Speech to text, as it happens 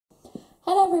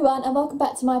Hello everyone and welcome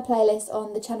back to my playlist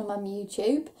on the Channel Mum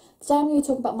YouTube. Today I'm going to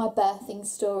talk about my birthing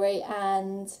story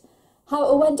and how it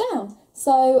all went down.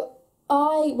 So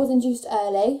I was induced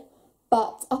early,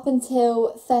 but up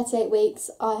until 38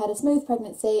 weeks I had a smooth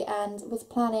pregnancy and was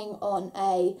planning on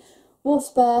a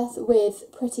wasp birth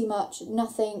with pretty much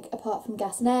nothing apart from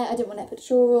gas and air. I didn't want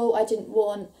epidural, I didn't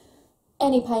want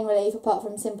any pain relief apart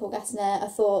from simple gas and air. I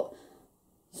thought,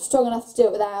 strong enough to do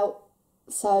it without,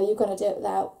 so you're going to do it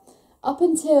without. Up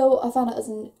until I found out I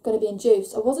was going to be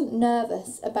induced, I wasn't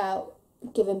nervous about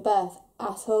giving birth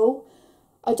at all.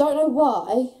 I don't know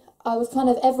why. I was kind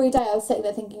of, every day I was sitting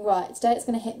there thinking, right, today it's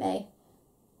going to hit me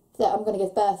that I'm going to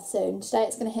give birth soon. Today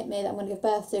it's going to hit me that I'm going to give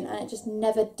birth soon. And it just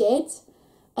never did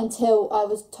until I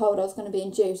was told I was going to be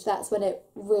induced. That's when it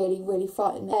really, really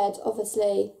frightened me.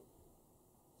 Obviously,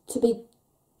 to be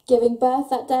giving birth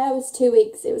that day, I was 2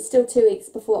 weeks, it was still 2 weeks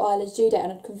before Isla's due date,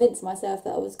 and I'd convinced myself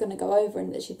that I was going to go over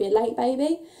and that she'd be a late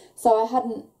baby. So I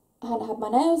hadn't had my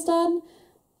nails done,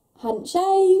 hadn't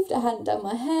shaved, I hadn't done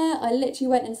my hair. I literally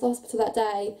went into the hospital that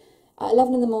day at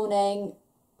 11 in the morning,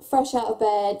 fresh out of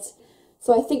bed.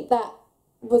 So I think that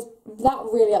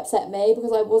really upset me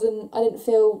because I didn't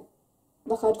feel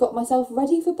like I'd got myself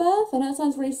ready for birth. I know it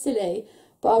sounds really silly,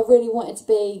 but I really wanted to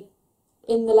be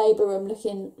in the labour room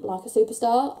looking like a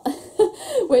superstar,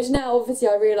 which now obviously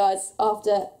I realise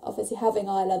after obviously having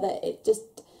Isla that it just,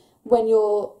 when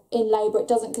you're in labour, it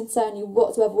doesn't concern you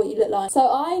whatsoever what you look like. So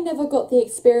I never got the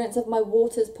experience of my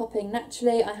waters popping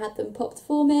naturally. I had them popped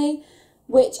for me,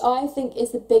 which I think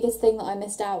is the biggest thing that I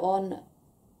missed out on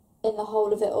in the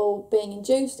whole of it all being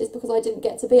induced, is because I didn't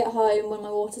get to be at home when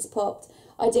my waters popped.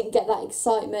 I didn't get that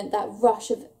excitement, that rush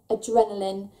of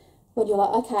adrenaline when you're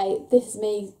like, okay, this is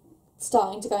me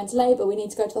starting to go into labour, we need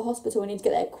to go to the hospital, we need to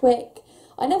get there quick.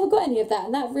 I never got any of that,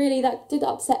 and that did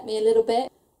upset me a little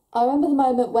bit. I remember the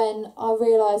moment when I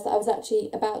realised that I was actually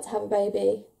about to have a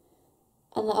baby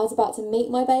and that I was about to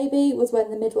meet my baby was when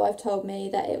the midwife told me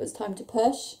that it was time to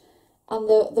push, and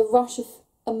the rush of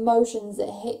emotions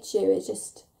that hits you is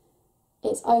just,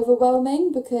 it's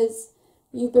overwhelming because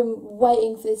you've been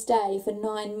waiting for this day for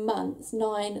 9 months,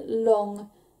 9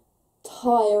 long,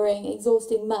 tiring,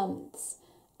 exhausting months.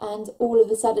 And all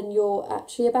of a sudden you're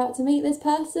actually about to meet this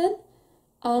person,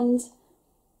 and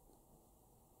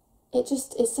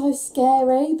it's so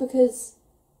scary because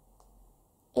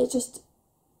it just,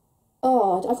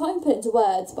 oh, I can't even put it into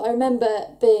words, but I remember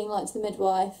being like to the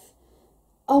midwife,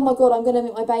 oh my God, I'm going to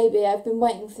meet my baby, I've been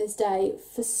waiting for this day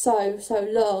for so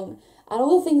long, and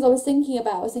all the things I was thinking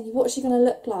about, I was thinking, what's she going to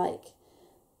look like?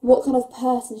 What kind of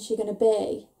person is she going to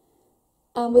be?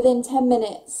 And within 10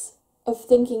 minutes of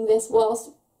thinking this whilst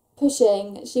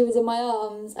pushing, she was in my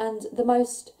arms, and the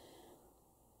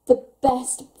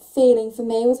best feeling for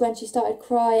me was when she started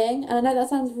crying. And I know that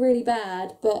sounds really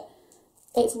bad, but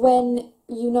it's when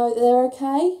you know that they're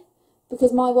okay,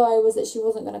 because my worry was that she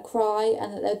wasn't going to cry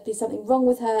and that there'd be something wrong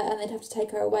with her and they'd have to take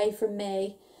her away from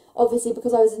me. Obviously,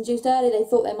 because I was induced early, they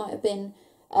thought there might have been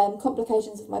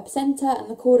complications with my placenta and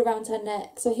the cord around her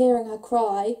neck. So hearing her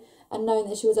cry and knowing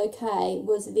that she was okay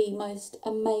was the most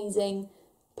amazing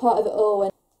part of it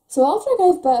all. So after I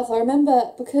gave birth, I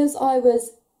remember, because I had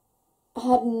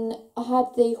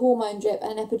the hormone drip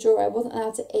and an epidural, I wasn't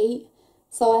allowed to eat.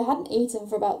 So I hadn't eaten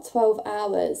for about 12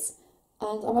 hours.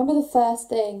 And I remember the first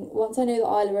thing, once I knew that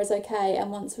Isla was okay,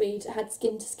 and once we'd had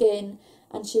skin to skin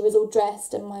and she was all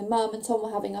dressed and my mum and Tom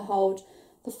were having a hold,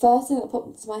 the first thing that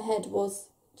popped into my head was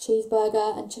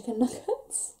cheeseburger and chicken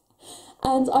nuggets.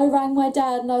 And I rang my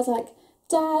dad and I was like,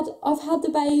 Dad, I've had the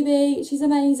baby, she's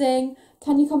amazing,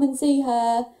 can you come and see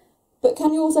her? But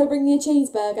can you also bring me a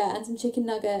cheeseburger and some chicken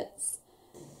nuggets?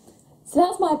 So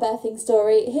that's my birthing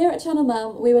story. Here at Channel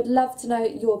Mum, we would love to know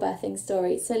your birthing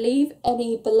story. So leave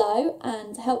any below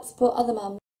and help support other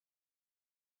mums.